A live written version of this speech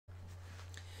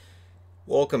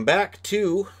Welcome back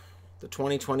to the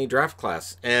 2020 draft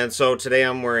class. And so today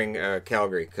I'm wearing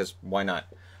Calgary because why not?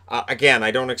 Again,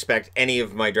 I don't expect any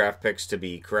of my draft picks to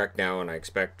be correct now, and I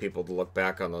expect people to look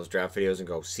back on those draft videos and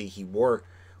go, see, he wore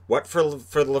what for the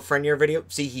Lafreniere video?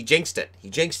 See, he jinxed it. He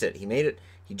jinxed it. He made it.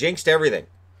 He jinxed everything.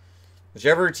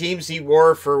 Whichever teams he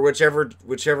wore for whichever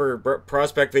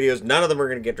prospect videos, none of them are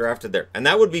going to get drafted there. And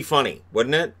that would be funny,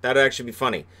 wouldn't it? That would actually be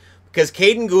funny. Because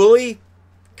Kaiden Guhle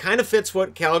kind of fits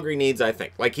what Calgary needs, I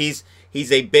think. Like he's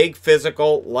a big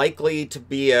physical, likely to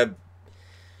be a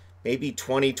maybe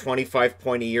 20, 25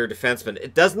 point a year defenseman.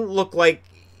 It doesn't look like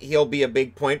he'll be a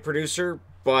big point producer,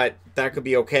 but that could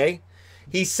be okay.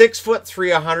 He's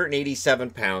 6'3", 187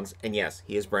 pounds, and yes,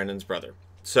 he is Brendan's brother.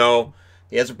 So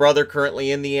he has a brother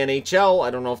currently in the NHL.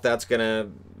 I don't know if that's going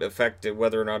to affect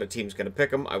whether or not a team's going to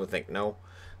pick him. I would think no.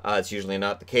 It's usually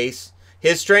not the case.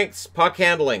 His strengths: puck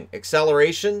handling,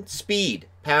 acceleration, speed,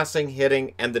 passing,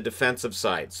 hitting, and the defensive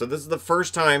side. So this is the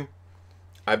first time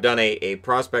I've done a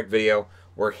prospect video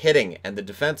where hitting and the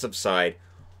defensive side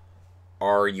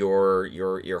are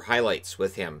your highlights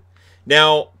with him.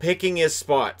 Now, picking his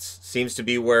spots seems to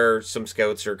be where some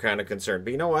scouts are kind of concerned.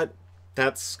 But you know what?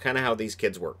 That's kind of how these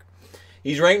kids work.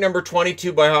 He's ranked number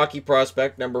 22 by Hockey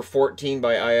Prospect, number 14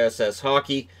 by ISS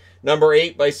Hockey, number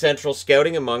 8 by Central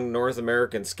Scouting among North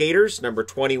American skaters, number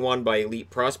 21 by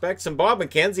Elite Prospects, and Bob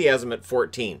McKenzie has him at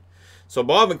 14. So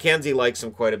Bob McKenzie likes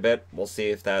him quite a bit. We'll see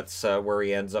if that's where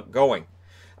he ends up going.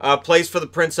 Plays for the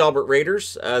Prince Albert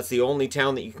Raiders. It's the only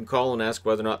town that you can call and ask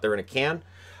whether or not they're in a can.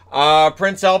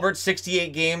 Prince Albert,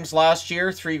 68 games last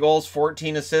year, 3 goals,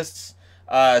 14 assists,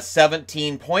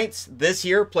 17 points. This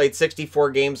year, played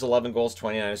 64 games, 11 goals,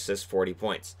 29 assists, 40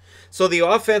 points. So the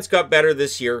offense got better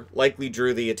this year, likely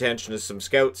drew the attention of some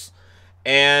scouts,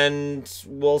 and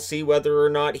we'll see whether or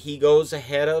not he goes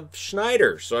ahead of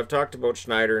Schneider. So I've talked about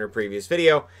Schneider in a previous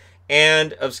video,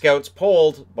 and of scouts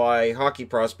polled by Hockey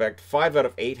Prospect, 5 out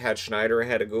of 8 had Schneider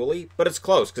ahead of Guhle, but it's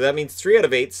close, because that means 3 out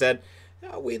of 8 said,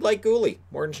 oh, we'd like Guhle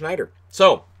more than Schneider.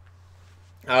 So,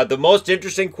 the most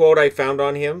interesting quote I found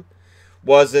on him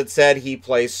was it said he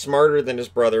plays smarter than his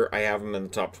brother. I have him in the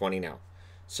top 20 now.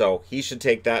 So he should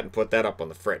take that and put that up on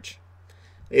the fridge.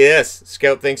 Yes,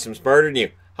 Scout thinks I'm smarter than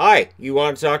you. Hi, you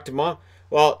want to talk to Mom?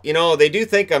 Well, you know, they do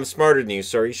think I'm smarter than you,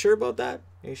 so are you sure about that?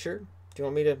 Are you sure? Do you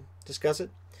want me to discuss it?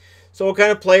 So what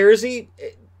kind of player is he?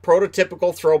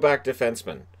 Prototypical throwback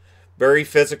defenseman. Very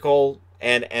physical,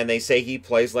 and they say he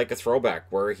plays like a throwback,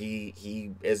 where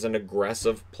he is an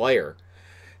aggressive player.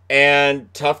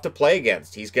 And tough to play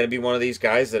against. He's going to be one of these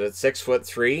guys that at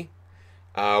 6'3",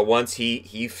 once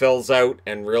he fills out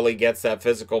and really gets that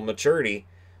physical maturity,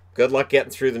 good luck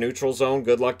getting through the neutral zone,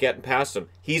 good luck getting past him.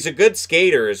 He's a good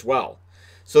skater as well.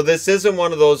 So this isn't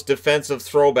one of those defensive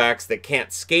throwbacks that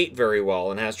can't skate very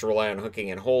well and has to rely on hooking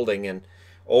and holding and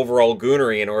overall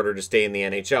goonery in order to stay in the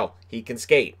NHL. He can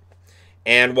skate.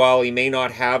 And while he may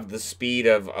not have the speed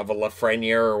of a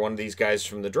Lafreniere or one of these guys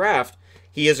from the draft,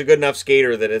 he is a good enough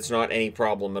skater that it's not any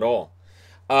problem at all.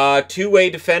 Two-way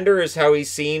defender is how he's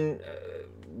seen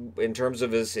in terms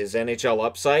of his NHL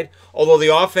upside. Although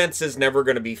the offense is never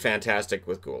going to be fantastic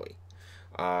with Guhle.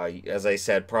 As I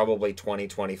said, probably 20,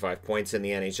 25 points in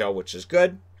the NHL, which is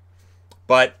good.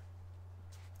 But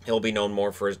he'll be known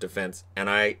more for his defense. And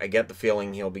I get the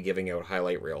feeling he'll be giving out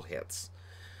highlight reel hits.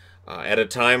 At a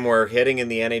time where hitting in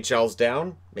the NHL's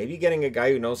down, maybe getting a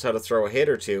guy who knows how to throw a hit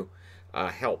or two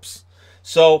helps.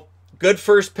 So, good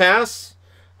first pass.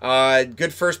 Good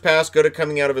at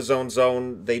coming out of his own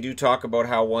zone. They do talk about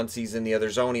how once he's in the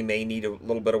other zone, he may need a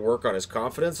little bit of work on his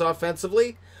confidence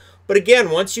offensively. But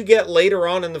again, once you get later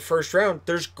on in the first round,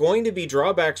 there's going to be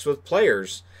drawbacks with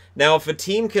players. Now, if a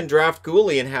team can draft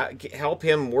Guhle and help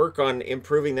him work on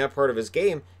improving that part of his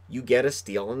game, you get a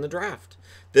steal in the draft.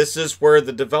 This is where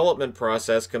the development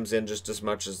process comes in just as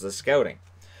much as the scouting.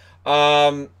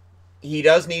 He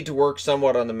does need to work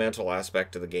somewhat on the mental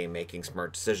aspect of the game, making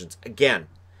smart decisions. Again,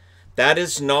 that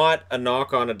is not a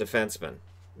knock on a defenseman.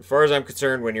 As far as I'm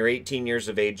concerned, when you're 18 years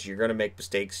of age, you're going to make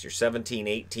mistakes. You're 17,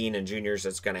 18, and juniors,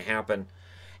 that's going to happen.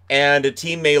 And a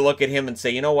team may look at him and say,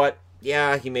 you know what?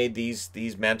 Yeah, he made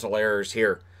these mental errors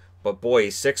here. But boy,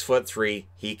 he's 6'3",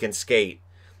 he can skate.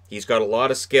 He's got a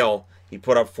lot of skill. He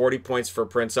put up 40 points for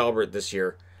Prince Albert this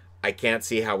year. I can't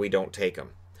see how we don't take him.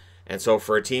 And so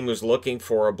for a team who's looking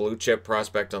for a blue chip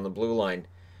prospect on the blue line,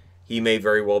 he may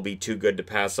very well be too good to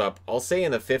pass up. I'll say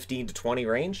in the 15 to 20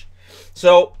 range.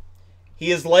 So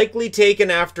he is likely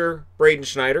taken after Braden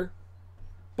Schneider,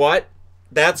 but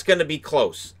that's going to be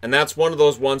close. And that's one of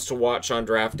those ones to watch on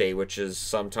draft day, which is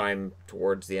sometime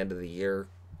towards the end of the year,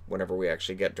 whenever we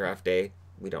actually get draft day.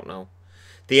 We don't know.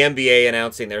 the NBA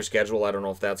announcing their schedule, I don't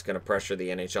know if that's going to pressure the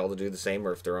NHL to do the same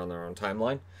or if they're on their own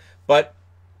timeline. But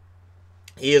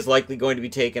he is likely going to be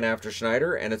taken after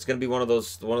Schneider, and it's going to be one of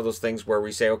those things where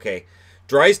we say, okay,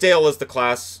 Drysdale is the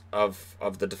class of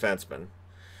the defenseman.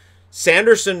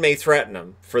 Sanderson may threaten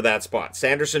him for that spot.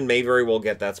 Sanderson may very well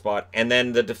get that spot, and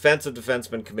then the defensive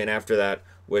defensemen come in after that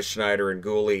with Schneider and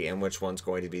Guhle, and which one's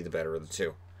going to be the better of the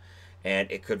two. And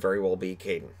it could very well be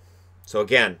Kaiden. So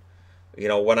again, you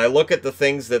know, when I look at the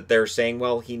things that they're saying,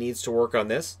 well, he needs to work on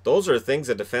this, those are things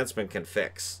a defenseman can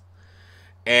fix.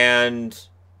 And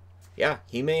yeah,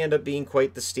 he may end up being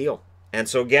quite the steal. And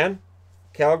so again,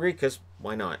 Calgary, because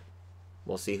why not?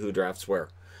 We'll see who drafts where.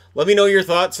 Let me know your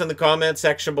thoughts in the comment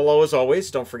section below as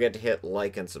always. Don't forget to hit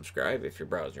like and subscribe if you're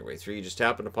browsing your way through. You just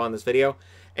happened upon this video.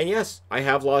 And yes, I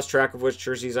have lost track of which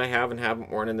jerseys I have and haven't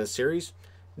worn in this series.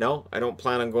 No, I don't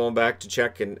plan on going back to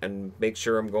check and make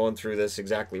sure I'm going through this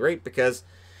exactly right, because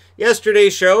yesterday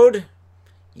showed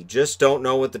you just don't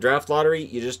know with the draft lottery.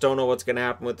 You just don't know what's going to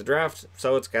happen with the draft,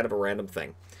 so it's kind of a random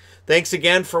thing. Thanks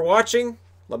again for watching.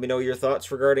 Let me know your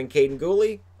thoughts regarding Kaiden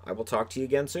Guhle. I will talk to you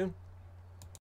again soon.